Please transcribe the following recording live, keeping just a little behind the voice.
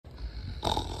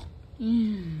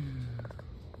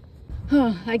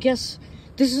I guess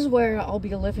this is where I'll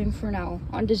be living for now,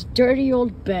 on this dirty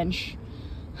old bench.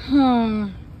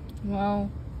 Well,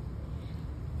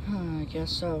 I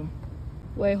guess so.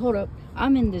 Wait, hold up.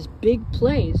 I'm in this big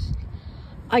place.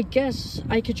 I guess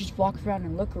I could just walk around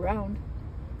and look around.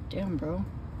 Damn, bro.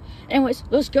 Anyways,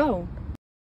 let's go.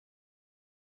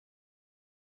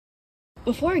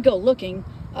 Before I go looking,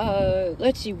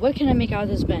 let's see, what can I make out of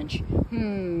this bench?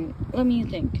 Let me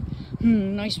think.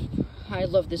 Nice. I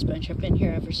love this bench. I've been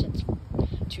here ever since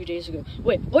 2 days ago.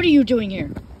 Wait, what are you doing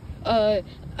here?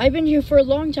 I've been here for a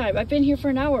long time. I've been here for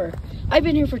an hour. I've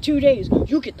been here for 2 days.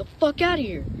 You get the fuck out of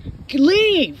here.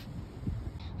 Leave!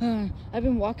 I've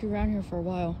been walking around here for a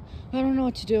while. I don't know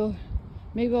what to do.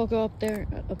 Maybe I'll go up there,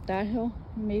 up that hill,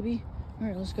 maybe.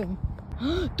 Alright, let's go.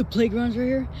 The playground's right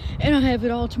here, and I have it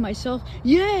all to myself.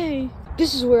 Yay!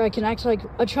 This is where I can act like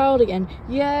a child again.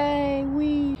 Yay!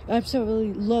 We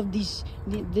absolutely love this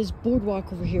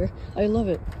boardwalk over here. I love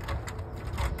it.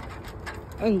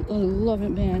 I love it,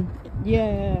 man.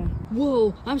 Yeah.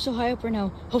 Whoa! I'm so high up right now.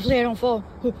 Hopefully I don't fall.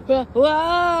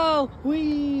 Whoa!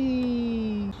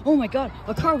 Wee! Oh my God!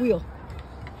 A car wheel.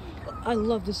 I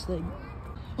love this thing.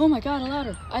 Oh my God! A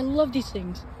ladder. I love these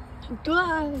things.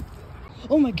 God.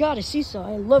 Oh my God, a seesaw.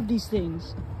 I love these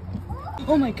things.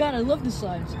 Oh my God, I love the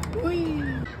slides. Whee!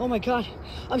 Oh my God,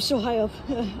 I'm so high up.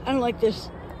 I don't like this.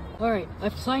 All right,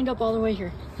 I've climbed up all the way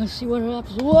here. Let's see what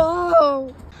happens.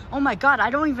 Whoa! Oh my God,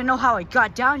 I don't even know how I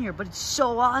got down here, but it's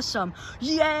so awesome.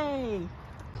 Yay!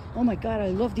 Oh my God, I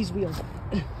love these wheels.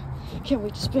 Can't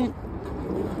wait to spin.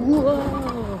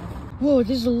 Whoa! Whoa,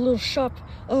 this is a little shop.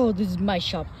 Oh, this is my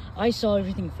shop. I saw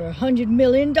everything for $100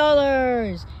 million.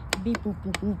 Beep, boop,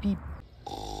 boop, boop, beep.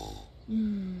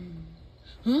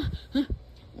 Huh?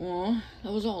 Aw,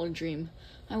 that was all a dream.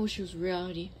 I wish it was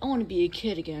reality. I want to be a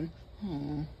kid again.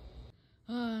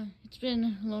 Aw. It's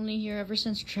been lonely here ever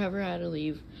since Trevor had to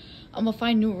leave. I'm gonna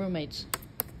find new roommates.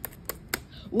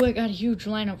 Ooh, I got a huge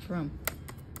lineup for them.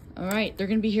 Alright, they're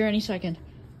gonna be here any second.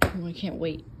 Oh, I can't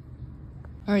wait.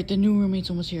 Alright, the new roommate's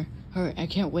almost here. Alright, I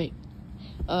can't wait.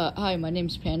 Hi, my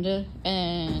name's Panda,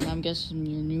 and I'm guessing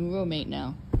your new roommate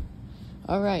now.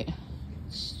 Alright.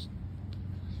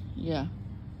 Yeah.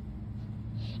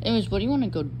 Anyways, what do you want to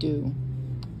go do?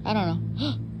 I don't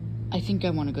know. I think I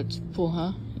want to go to the pool,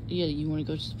 huh? Yeah, you want to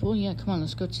go to the pool? Yeah, come on,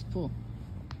 let's go to the pool.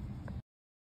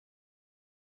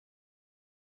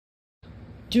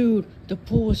 Dude, the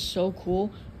pool was so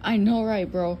cool. I know, right,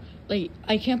 bro? Like,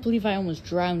 I can't believe I almost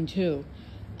drowned, too.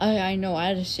 I know, I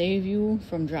had to save you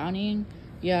from drowning.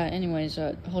 Yeah, anyways,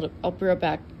 hold up. I'll be right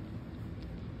back.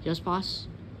 Yes, boss?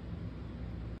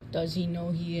 Does he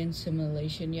know he in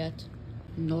simulation yet?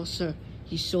 No, sir.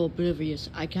 He's so oblivious.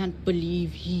 I can't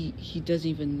believe he doesn't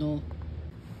even know.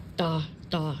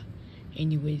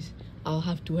 Anyways, I'll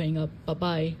have to hang up.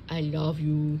 Bye-bye. I love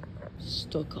you.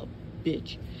 Stuck up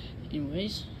bitch.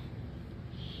 Anyways.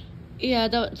 Yeah,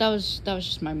 that was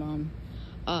just my mom.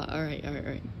 Alright.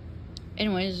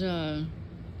 Anyways, I'm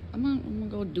gonna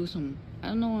go do something. I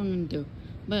don't know what I'm gonna do,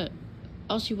 but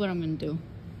I'll see what I'm gonna do.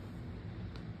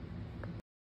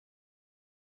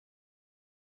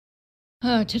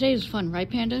 Today was fun, right,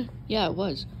 Panda? Yeah, it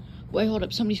was. Wait, hold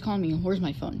up. Somebody's calling me. Where's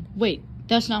my phone? Wait,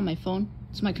 that's not my phone.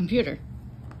 It's my computer.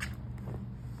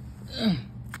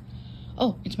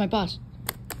 Oh, it's my boss.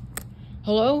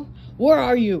 Hello? Where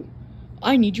are you?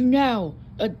 I need you now.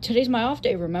 Today's my off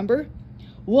day, remember?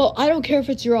 Well, I don't care if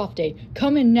it's your off day.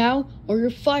 Come in now or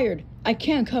you're fired. I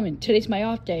can't come in. Today's my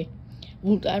off day.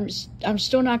 Well, I'm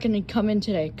still not going to come in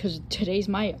today because today's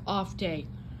my off day.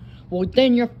 Well,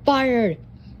 then you're fired.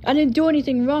 I didn't do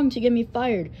anything wrong to get me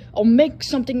fired. I'll make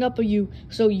something up of you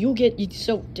so you'll get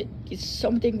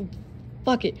something.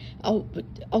 Fuck it. I'll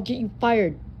get you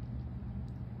fired.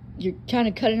 You're kind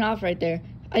of cutting off right there.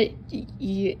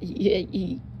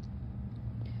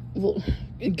 Well,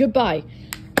 goodbye.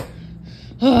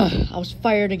 I was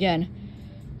fired again.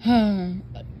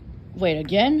 Wait,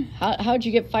 again? How'd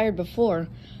you get fired before?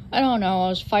 I don't know. I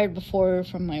was fired before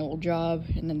from my old job,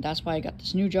 and then that's why I got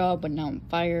this new job, but now I'm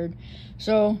fired.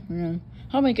 So,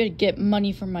 how am I going to get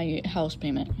money for my house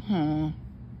payment?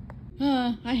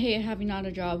 I hate having not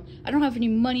a job. I don't have any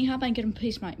money. How am I going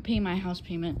to pay my house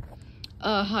payment?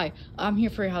 Hi. I'm here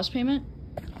for your house payment.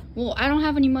 Well, I don't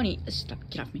have any money. Stop.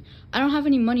 Get off me. I don't have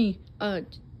any money.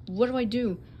 What do I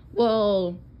do?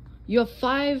 Well, you have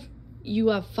 5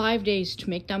 days to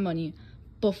make that money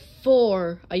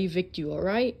before I evict you,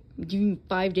 alright? I'm giving you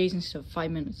 5 days instead of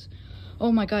 5 minutes.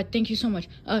 Oh my god, thank you so much.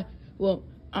 Well,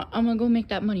 I'm gonna go make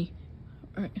that money.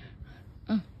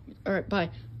 Alright, bye.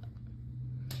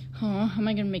 How am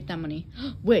I gonna make that money?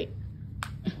 Wait.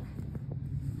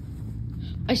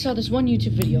 I saw this one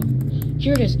YouTube video.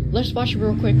 Here it is. Let's watch it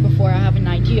real quick before I have an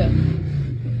idea.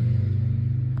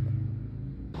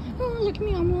 Oh, look at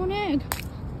me, I'm one egg.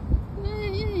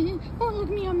 Oh, look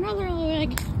at me, I'm another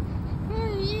egg.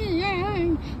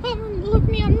 Look at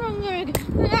me, I'm another egg.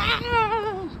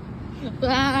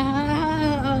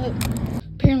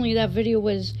 Apparently that video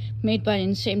was made by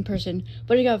an insane person,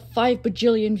 but it got 5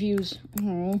 bajillion views.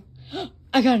 Oh,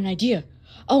 I got an idea.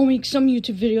 I'll make some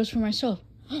YouTube videos for myself.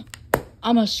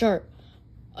 I'm gonna start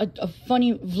a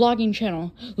funny vlogging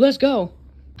channel. Let's go.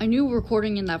 I knew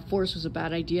recording in that forest was a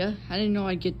bad idea. I didn't know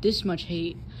I'd get this much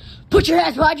hate. Put your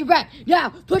hands behind your back! Now!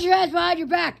 Put your hands behind your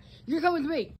back! You're coming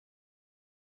with me!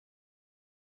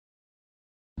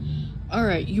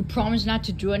 Alright, you promise not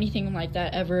to do anything like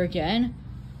that ever again?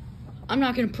 I'm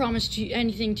not gonna promise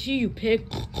anything to you,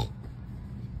 pig.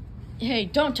 Hey,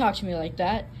 don't talk to me like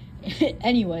that.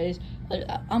 Anyways,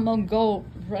 I'm gonna go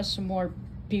arrest some more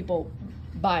people.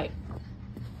 Bye.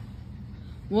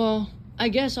 Well, I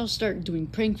guess I'll start doing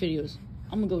prank videos.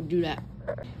 I'm gonna go do that.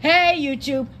 Hey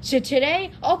YouTube, so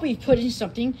today I'll be putting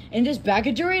something in this bag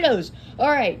of Doritos.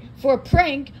 Alright, for a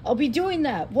prank, I'll be doing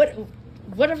that.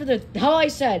 Whatever the hell I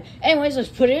said. Anyways, let's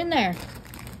put it in there.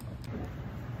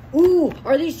 Ooh,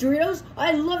 are these Doritos?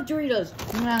 I love Doritos.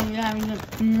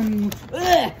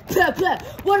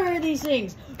 What are these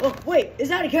things? Oh, wait, is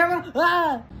that a camera?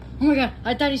 Ah! Oh my god,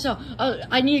 I thought he saw.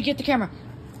 I need to get the camera.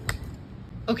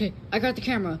 Okay, I got the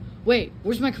camera. Wait,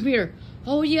 where's my computer?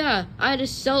 Oh yeah, I had to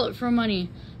sell it for money.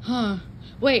 Huh.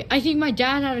 Wait, I think my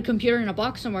dad had a computer in a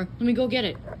box somewhere. Let me go get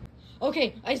it.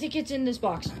 Okay, I think it's in this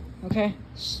box. Okay,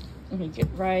 let me get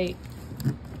right.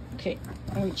 Okay,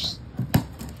 let me just.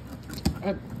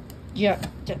 Yeah,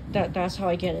 that's how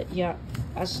I get it. Yeah,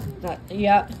 that's that.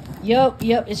 Yeah,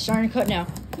 yep. It's starting to cut now.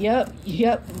 Yep.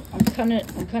 I'm cutting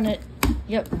it.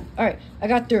 Yep. All right, I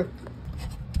got through.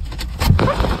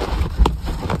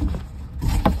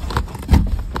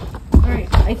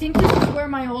 I think this is where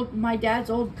my dad's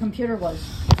old computer was.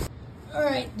 All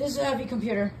right, this is a heavy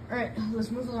computer. All right, let's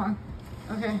move along.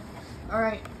 Okay, all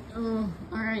right. Oh,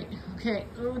 all right. Okay.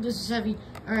 Oh, this is heavy.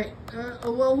 All right.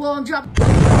 Well, I'm dropping.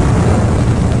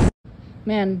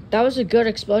 Man, that was a good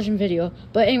explosion video.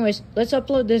 But anyways, let's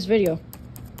upload this video.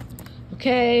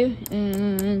 Okay,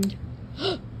 and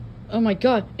oh my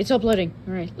god, it's uploading.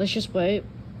 All right, let's just wait.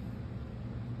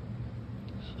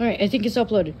 All right, I think it's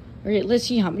uploaded. Alright, let's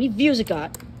see how many views it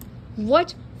got.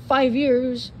 What? 5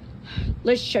 years?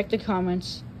 Let's check the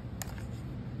comments.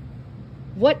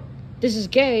 What? This is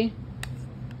gay.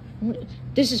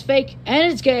 This is fake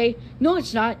and it's gay. No,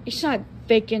 it's not. It's not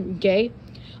fake and gay.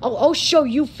 I'll show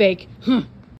you fake. Huh.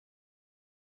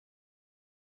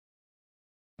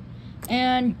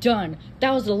 And done.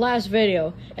 That was the last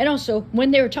video. And also,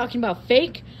 when they were talking about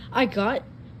fake, I got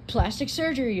plastic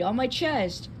surgery on my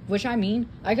chest. Which I mean,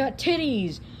 I got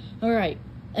titties. Alright,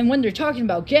 and when they're talking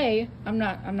about gay, I'm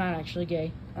not actually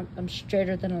gay. I'm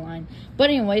straighter than a line.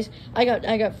 But anyways, I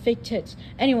got fake tits.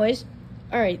 Anyways,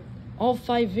 alright, all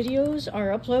 5 videos are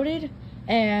uploaded,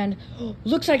 and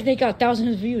looks like they got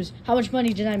thousands of views. How much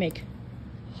money did I make?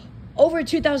 Over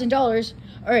 $2,000.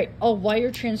 Alright, I'll wire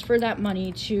transfer that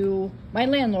money to my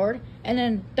landlord, and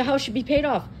then the house should be paid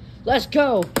off. Let's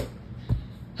go!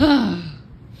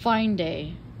 Fine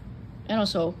day. And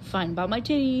also, fine about my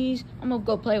titties. I'm gonna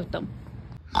go play with them.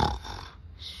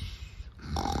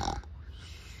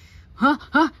 Huh?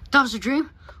 That was a dream?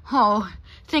 Oh,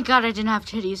 thank God I didn't have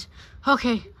titties.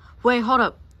 Okay, wait, hold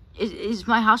up. Is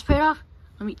my house paid off?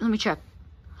 Let me check.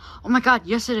 Oh my God,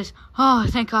 yes it is. Oh,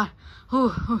 thank God.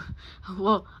 Ooh.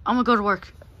 Well, I'm gonna go to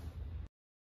work.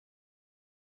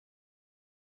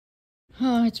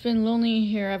 Oh, it's been lonely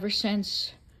here ever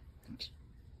since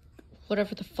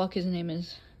whatever the fuck his name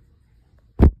is.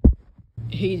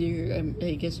 Hey there,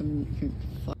 I guess I'm here.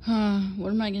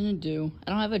 What am I gonna do?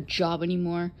 I don't have a job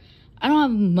anymore. I don't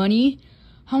have money.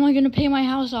 How am I gonna pay my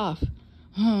house off?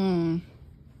 Hello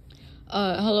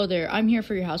there. I'm here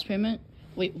for your house payment.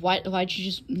 Wait, why'd you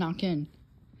just knock in?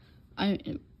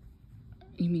 You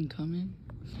mean come in?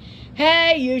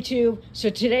 Hey YouTube! So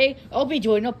today I'll be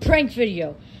doing a prank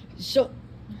video. So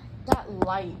that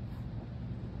light.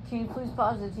 Can you please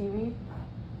pause the TV?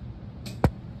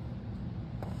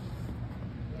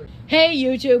 Hey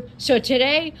YouTube, so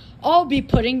today I'll be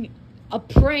putting a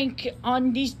prank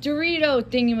on these Dorito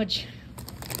thingamaj.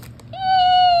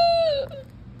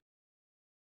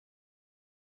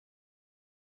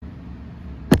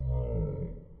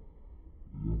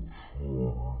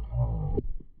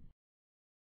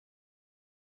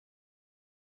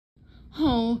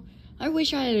 Oh, I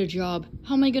wish I had a job.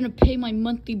 How am I gonna pay my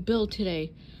monthly bill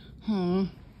today? Hi,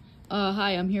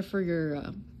 I'm here for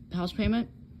your house payment.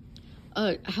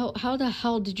 How the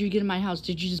hell did you get in my house?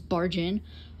 Did you just barge in?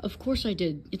 Of course I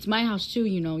did. It's my house too,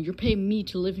 you know. You're paying me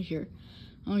to live here.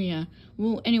 Oh yeah.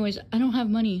 Well, anyways, I don't have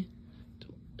money.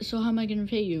 So how am I gonna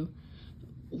pay you?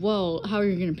 Well, how are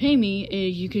you gonna pay me?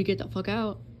 You could get the fuck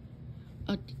out.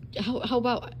 How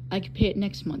about I could pay it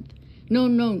next month? No,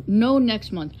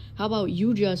 next month. How about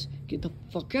you just get the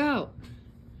fuck out?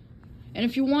 And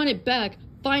if you want it back,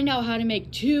 find out how to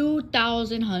make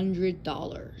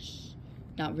 $2,100.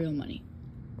 Not real money.